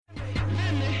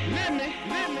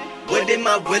What am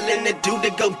I willing to do to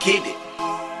go get it?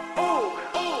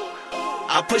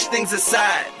 I push things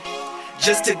aside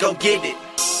just to go get it.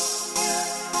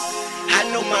 I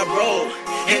know my role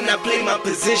and I play my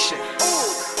position.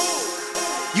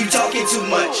 You talking too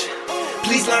much.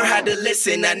 Please learn how to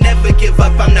listen. I never give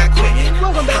up. I'm not quitting.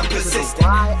 Welcome back I'm to the persistent.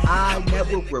 YI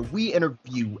Network, where we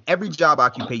interview every job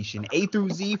occupation, A through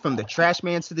Z, from the trash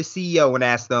man to the CEO, and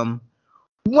ask them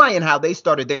why and how they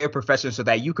started their profession so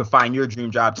that you can find your dream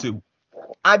job too.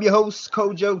 I'm your host,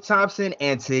 Kojo Thompson,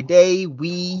 and today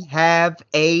we have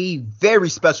a very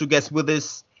special guest with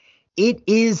us. It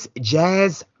is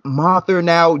Jas Mathur.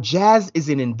 Now, Jas is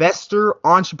an investor,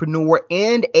 entrepreneur,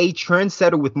 and a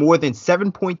trendsetter with more than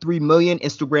 7.3 million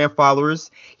Instagram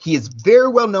followers. He is very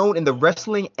well known in the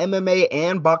wrestling, MMA,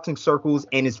 and boxing circles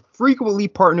and is frequently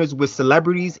partners with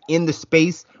celebrities in the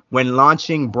space when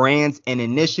launching brands and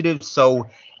initiatives. So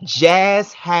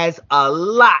Jas has a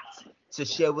lot to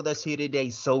share with us here today.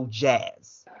 So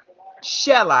Jas,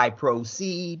 shall I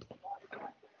proceed?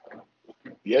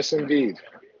 Yes, indeed.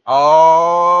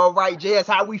 All right, Jas,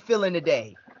 how we feeling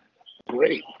today?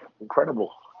 Great. Incredible.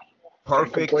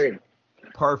 Can't Perfect, complain.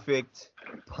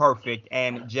 perfect.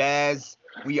 And Jas,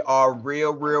 we are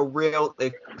real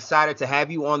excited to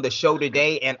have you on the show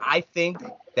today. And I think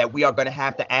that we are going to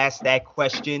have to ask that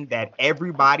question that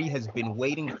everybody has been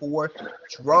waiting for.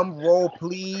 Drum roll,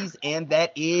 please. And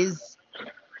that is,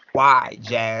 why,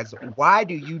 Jas? Why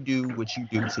do you do what you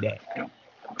do today?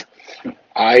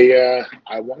 I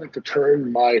wanted to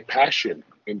turn my passion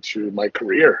into my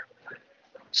career.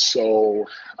 So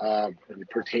when it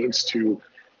pertains to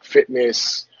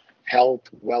fitness, health,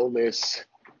 wellness,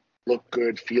 look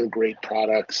good, feel great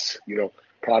products,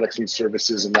 products and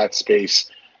services in that space.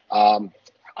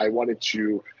 I wanted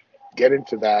to get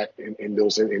into that in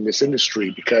this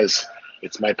industry because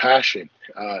it's my passion.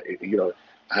 I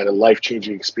had a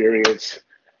life-changing experience.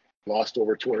 Lost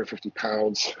over 250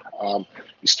 pounds.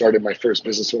 We started my first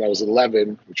business when I was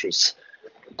 11, which was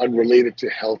unrelated to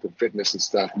health and fitness and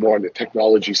stuff, more on the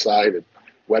technology side and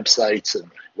websites and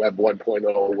Web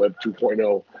 1.0, Web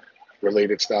 2.0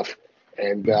 related stuff.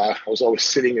 And I was always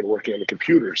sitting and working on the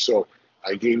computer. So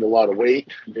I gained a lot of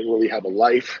weight, didn't really have a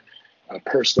life, a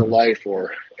personal life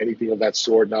or anything of that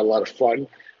sort, not a lot of fun.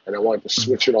 And I wanted to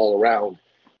switch it all around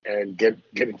and get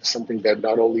into something that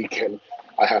not only can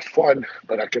I have fun,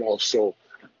 but I can also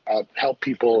help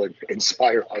people and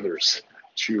inspire others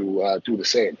to do the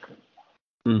same.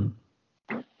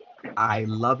 I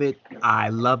love it.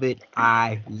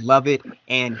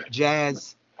 And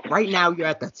Jas, right now you're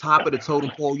at the top of the totem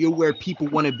pole. You're where people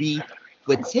want to be.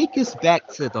 But take us back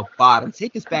to the bottom.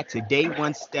 Take us back to day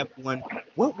one, step one.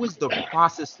 What was the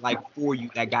process like for you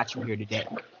that got you here today?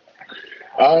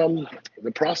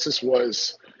 The process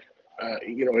was,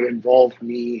 it involved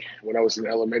me when I was in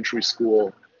elementary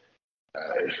school,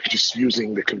 just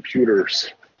using the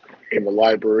computers in the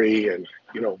library and,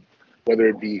 whether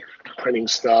it be printing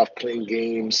stuff, playing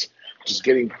games, just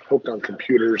getting hooked on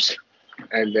computers.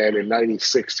 And then in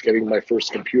 96, getting my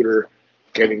first computer,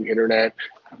 getting internet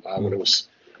when it was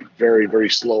very, very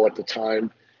slow at the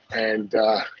time. And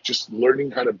just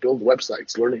learning how to build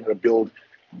websites, learning how to build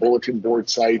bulletin board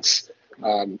sites,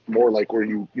 more like where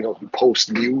you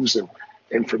post news and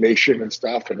information and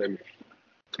stuff, and then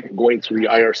going through the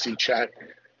IRC chat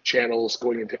channels,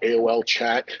 going into AOL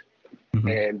chat,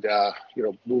 and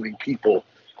moving people,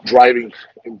 driving.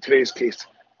 In today's case,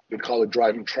 they call it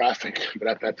driving traffic, but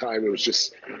at that time it was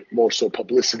just more so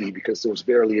publicity because there was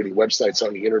barely any websites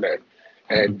on the internet,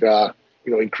 and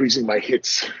increasing my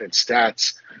hits and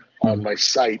stats on my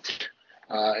site,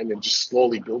 and then just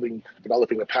slowly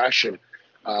developing a passion,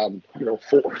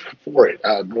 for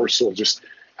it, more so just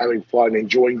having fun,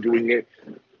 enjoying doing it.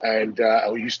 And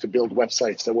I used to build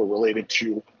websites that were related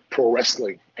to pro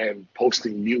wrestling and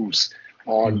posting news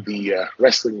on the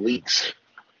wrestling leagues.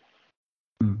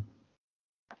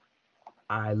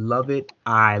 I love it.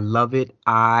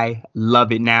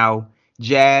 Now,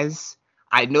 Jas,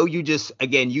 I know you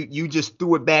just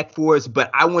threw it back for us,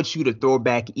 but I want you to throw it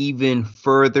back even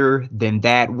further than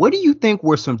that. What do you think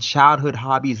were some childhood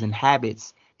hobbies and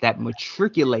habits that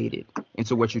matriculated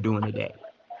into what you're doing today?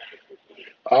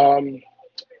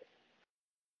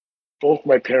 Both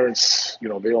my parents,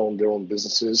 they own their own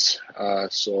businesses.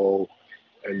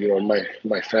 And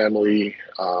my family,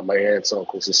 my aunts,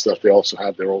 uncles and stuff, they also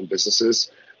have their own businesses.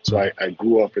 So I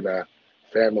grew up in a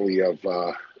family of,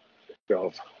 you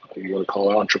want to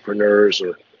call it entrepreneurs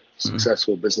or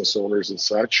successful business owners and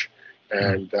such.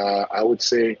 And I would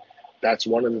say that's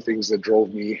one of the things that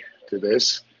drove me to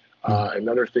this.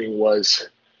 Another thing was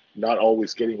not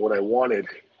always getting what I wanted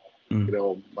You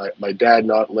know, my dad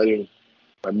not letting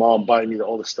my mom buy me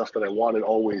all the stuff that I wanted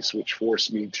always, which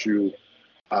forced me to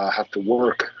have to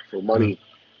work for money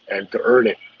and to earn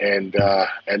it, and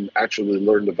actually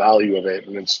learn the value of it,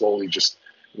 and then slowly just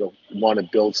want to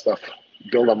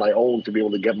build on my own to be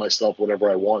able to get myself whatever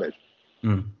I wanted.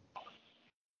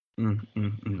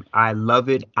 Mm, I love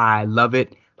it. I love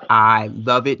it. I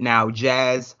love it. Now,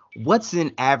 Jas, what's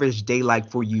an average day like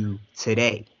for you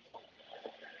today?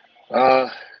 Uh,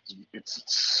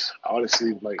 it's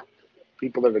honestly like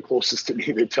people that are closest to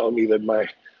me. They tell me that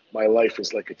my life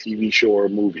is like a TV show or a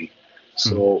movie.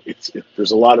 Mm, So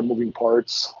there's a lot of moving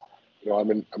parts. I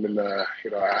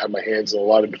have my hands in a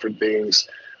lot of different things.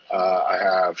 I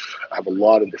have a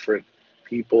lot of different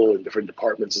people in different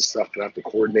departments and stuff that I have to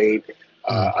coordinate.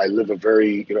 mm, I live a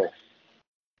very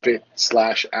fit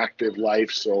slash active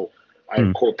life, so I mm,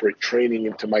 incorporate training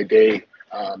into my day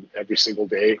every single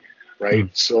day, right?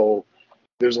 mm, So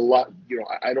there's a lot.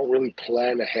 I don't really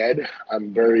plan ahead.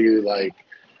 I'm very like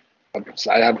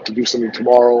I have to do something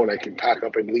tomorrow, and I can pack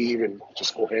up and leave and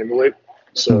just go handle it.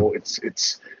 mm, So it's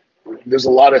there's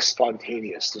a lot of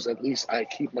spontaneous. There's at least I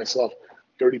keep myself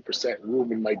 30%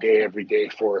 room in my day every day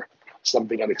for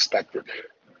something unexpected.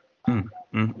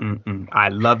 I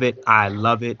love it. I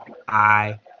love it.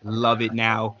 I love it.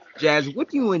 Now, Jas, what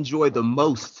do you enjoy the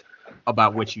most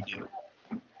about what you do?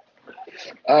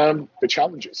 The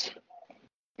challenges,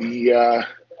 the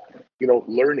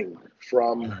learning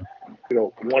from Mm,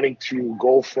 wanting to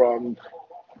go from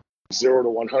 0 to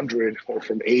 100 or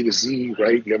from A to Z,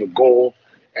 right? You have a goal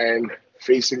and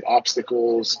facing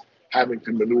obstacles, having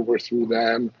to maneuver through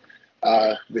them,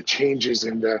 the changes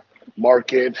in the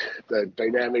market, the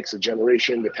dynamics, the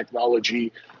generation, the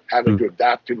technology, having mm, to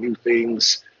adapt to new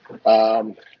things.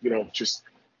 Just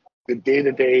the day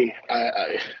to day.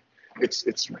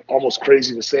 It's almost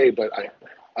crazy to say, but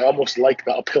I almost like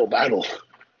the uphill battle.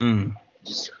 mm,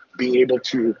 Just being able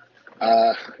to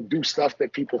uh, do stuff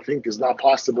that people think is not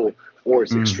possible or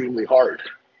is mm, extremely hard.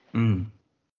 mm,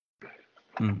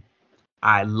 mm.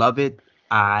 I love it.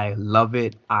 I love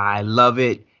it. I love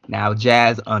it. Now,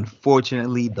 Jas,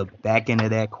 unfortunately, the back end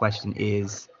of that question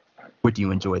is, what do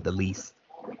you enjoy the least?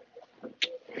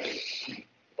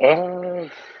 Uh,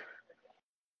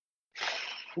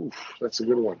 that's a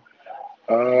good one.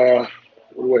 Uh,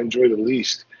 what do I enjoy the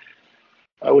least?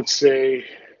 I would say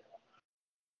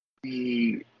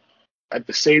the at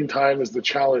the same time as the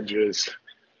challenges.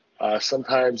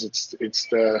 Sometimes it's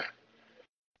the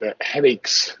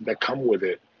headaches that come with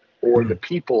it, or the Mm,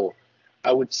 people.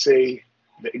 I would say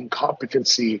the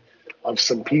incompetency of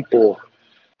some people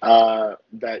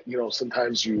that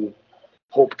sometimes you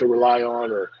hope to rely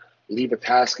on or leave a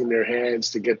task in their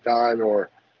hands to get done, or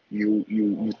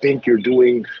you think you're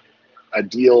doing a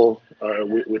deal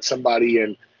with somebody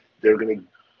and they're going to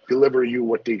deliver you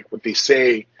what they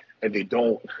say and they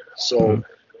don't. So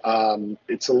mm,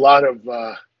 it's a lot of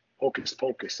hocus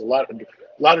pocus, a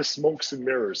lot of smokes and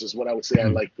mirrors is what I would say I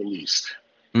mm, like the least.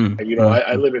 mm, And mm,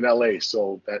 I live in LA,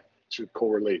 so that should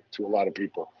correlate to a lot of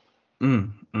people.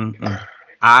 mm.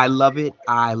 I love it.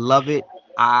 I love it.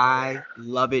 I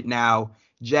love it. Now,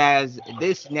 Jas,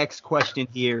 this next question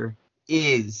here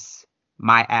is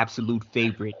my absolute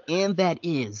favorite, and that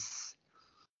is,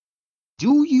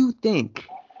 do you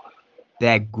think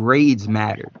that grades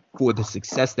matter for the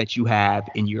success that you have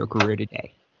in your career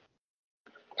today?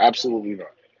 Absolutely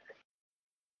not.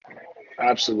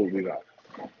 Absolutely not.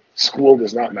 School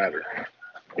does not matter.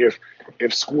 If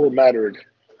if school mattered,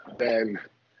 then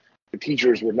the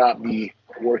teachers would not be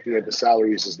working at the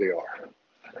salaries as they are.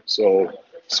 So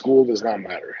school does not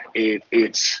matter.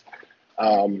 It's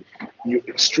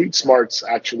street smarts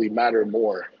actually matter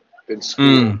more than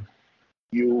school. Mm,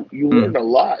 You learn mm, a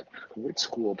lot with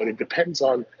school, but it depends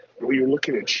on what you're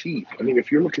looking to achieve. I mean,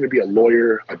 if you're looking to be a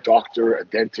lawyer, a doctor, a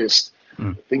dentist,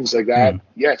 mm, things like that,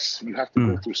 mm, yes, you have to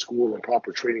go mm, through school and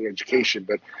proper training education.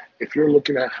 But if you're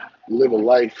looking to live a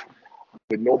life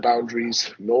with no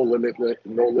boundaries, no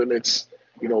limits,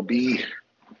 be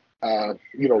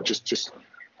just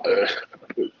uh,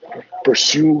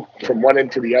 pursue from one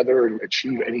end to the other and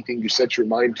achieve anything you set your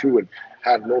mind to, and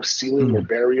have no ceiling or mm,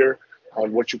 barrier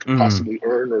on what you can mm, possibly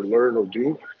earn or learn or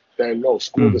do, then no,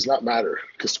 school mm, does not matter,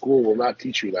 because school will not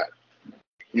teach you that.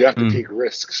 You have to mm, take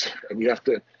risks, and you have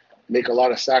to make a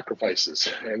lot of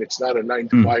sacrifices, and it's not a nine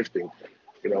to mm, five thing.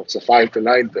 It's a 5 to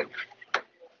 9 thing.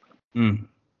 mm,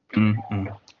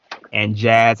 mm. And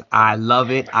Jas, I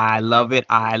love it. I love it.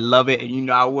 I love it.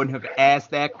 And I wouldn't have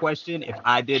asked that question if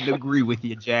I didn't agree with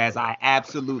you, Jas. I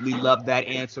absolutely love that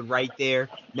answer right there.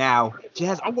 Now,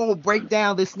 Jas, I'm going to break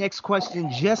down this next question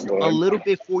just Go a ahead. little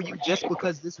bit for you, just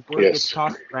because this word gets Yes.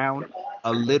 tossed around.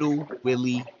 a little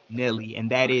willy-nilly,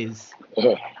 and that is,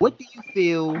 Uh, what do you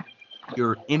feel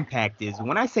your impact is?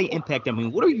 When I say impact, I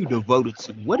mean, what are you devoted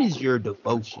to? What is your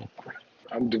devotion?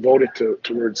 I'm devoted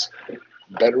towards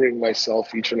bettering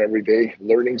myself each and every day,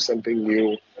 learning something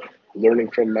new,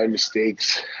 learning from my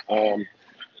mistakes.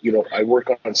 I work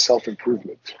on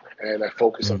self-improvement and I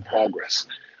focus on Mm, progress.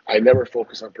 I never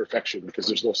focus on perfection because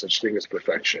there's no such thing as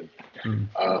perfection. mm,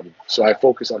 So I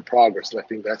focus on progress, and I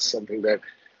think that's something that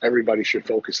everybody should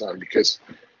focus on, because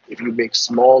if you take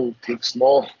small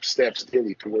steps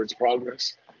daily towards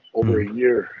progress, over mm, a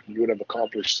year, you would have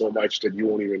accomplished so much that you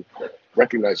won't even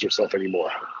recognize yourself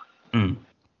anymore. mm.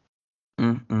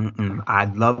 I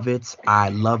love it. I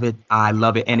love it. I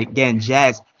love it. And again,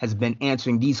 Jas has been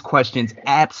answering these questions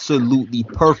absolutely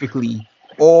perfectly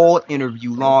all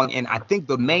interview long. And I think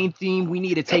the main theme we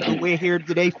need to take away here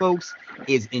today, folks,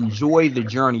 is enjoy the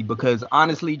journey. Because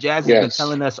honestly, Jas has been Yes,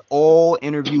 telling us all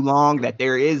interview long that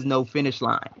there is no finish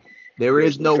line. There there's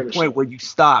is no no finish point where line. you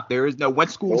stop. There is no, when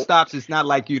school Nope. stops, it's not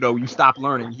like, you stop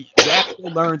learning. Jas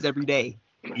still learns every day.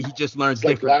 He just learns It's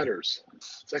like differently. ladders.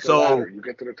 It's like a ladder. So You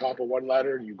get to the top of one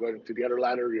ladder, you go to the other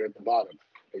ladder, you're at the bottom,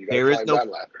 and you got to there is climb no, that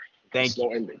ladder. There's thank you.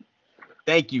 no ending.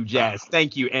 Thank you, Jas.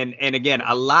 Thank you. And again,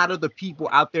 a lot of the people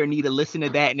out there need to listen to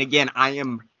that. And again, I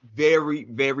am very,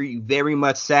 very, very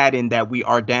much saddened that we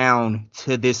are down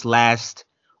to this last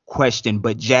question.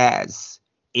 But Jas,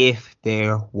 if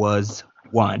there was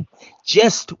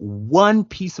just one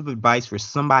piece of advice for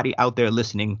somebody out there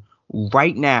listening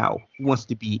right now who wants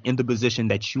to be in the position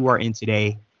that you are in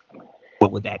today,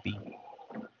 what would that be?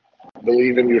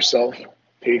 Believe in yourself,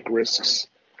 take risks,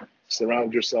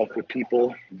 surround yourself with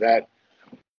people that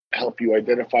help you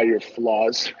identify your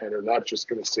flaws and are not just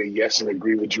going to say yes and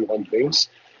agree with you on things,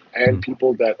 and Mm,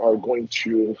 people that are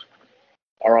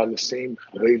on the same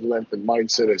wavelength and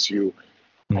mindset as you,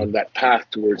 mm, on that path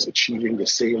towards achieving the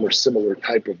same or similar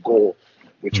type of goal,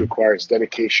 which mm, requires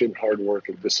dedication, hard work,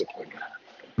 and discipline.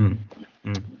 mm,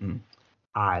 mm.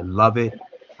 I love it.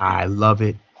 I love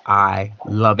it. I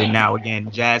love it. Now,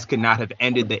 again, Jas could not have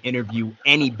ended the interview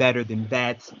any better than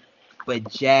that. But,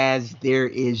 Jas, there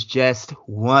is just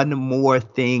one more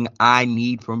thing I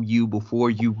need from you before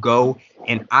you go.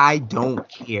 And I don't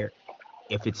care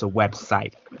if it's a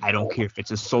website. I don't care if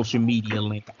it's a social media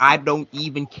link. I don't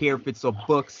even care if it's a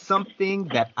book,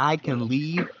 something that I can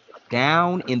leave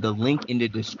down in the link in the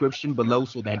description below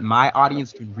so that my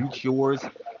audience can reach yours.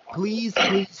 Please,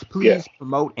 please, Yeah, please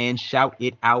promote and shout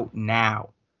it out now.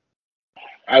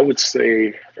 I would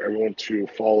say for everyone to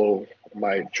follow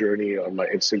my journey on my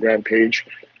Instagram page.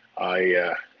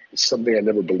 It's something I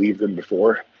never believed in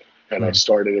before, and I Mm,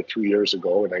 started it 2 years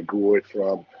ago, and I grew it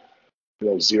from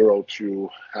zero to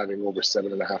having over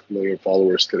 7.5 million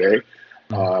followers today.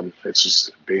 mm, It's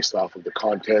just based off of the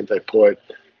content I put,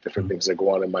 different mm, things that go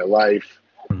on in my life,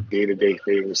 mm, day-to-day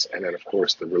things, and then of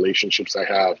course the relationships I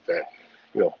have that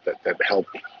help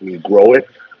me grow it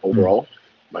mm, overall,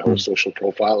 my whole mm, social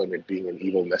profile, and it being an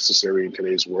evil necessary in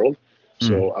today's world. mm,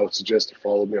 So I would suggest to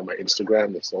follow me on my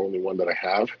Instagram. That's the only one that I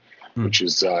have, mm, which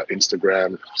is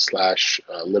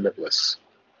Instagram/limitless.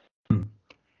 mm.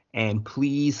 And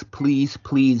please, please,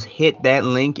 please hit that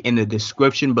link in the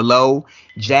description below.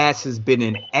 Jas has been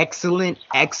an excellent,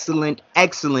 excellent,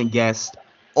 excellent guest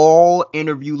all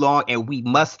interview long, and we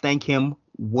must thank him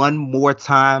one more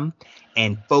time.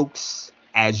 And folks,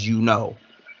 as you know,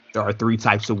 there are three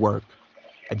types of work: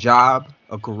 a job,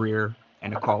 a career,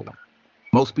 and a calling.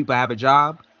 Most people have a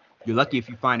job. You're lucky if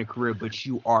you find a career, but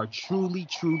you are truly,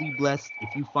 truly blessed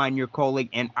if you find your calling.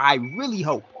 And I really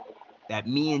hope that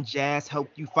me and Jas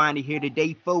helped you find it here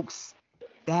today, folks.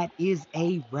 That is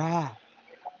a wrap.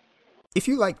 If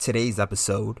you liked today's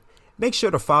episode, make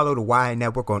sure to follow the YN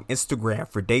Network on Instagram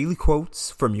for daily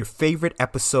quotes from your favorite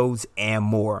episodes and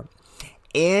more.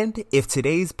 And if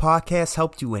today's podcast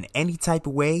helped you in any type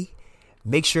of way,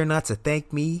 make sure not to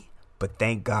thank me, but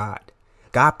thank God.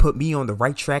 God put me on the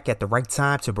right track at the right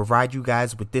time to provide you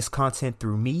guys with this content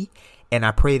through me. And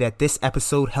I pray that this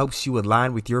episode helps you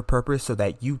align with your purpose so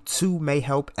that you too may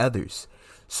help others.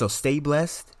 So stay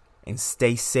blessed and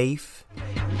stay safe.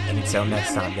 And until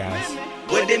next time, guys.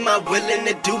 What am I willing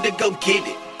to do to go get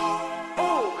it?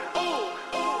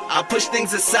 I push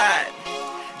things aside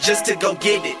just to go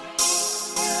get it.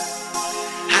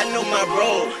 I know my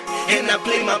role and I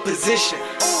play my position.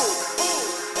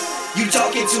 You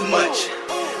talking too much.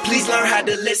 Please learn how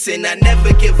to listen. I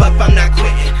never give up, I'm not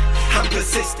quitting. I'm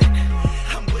persistent.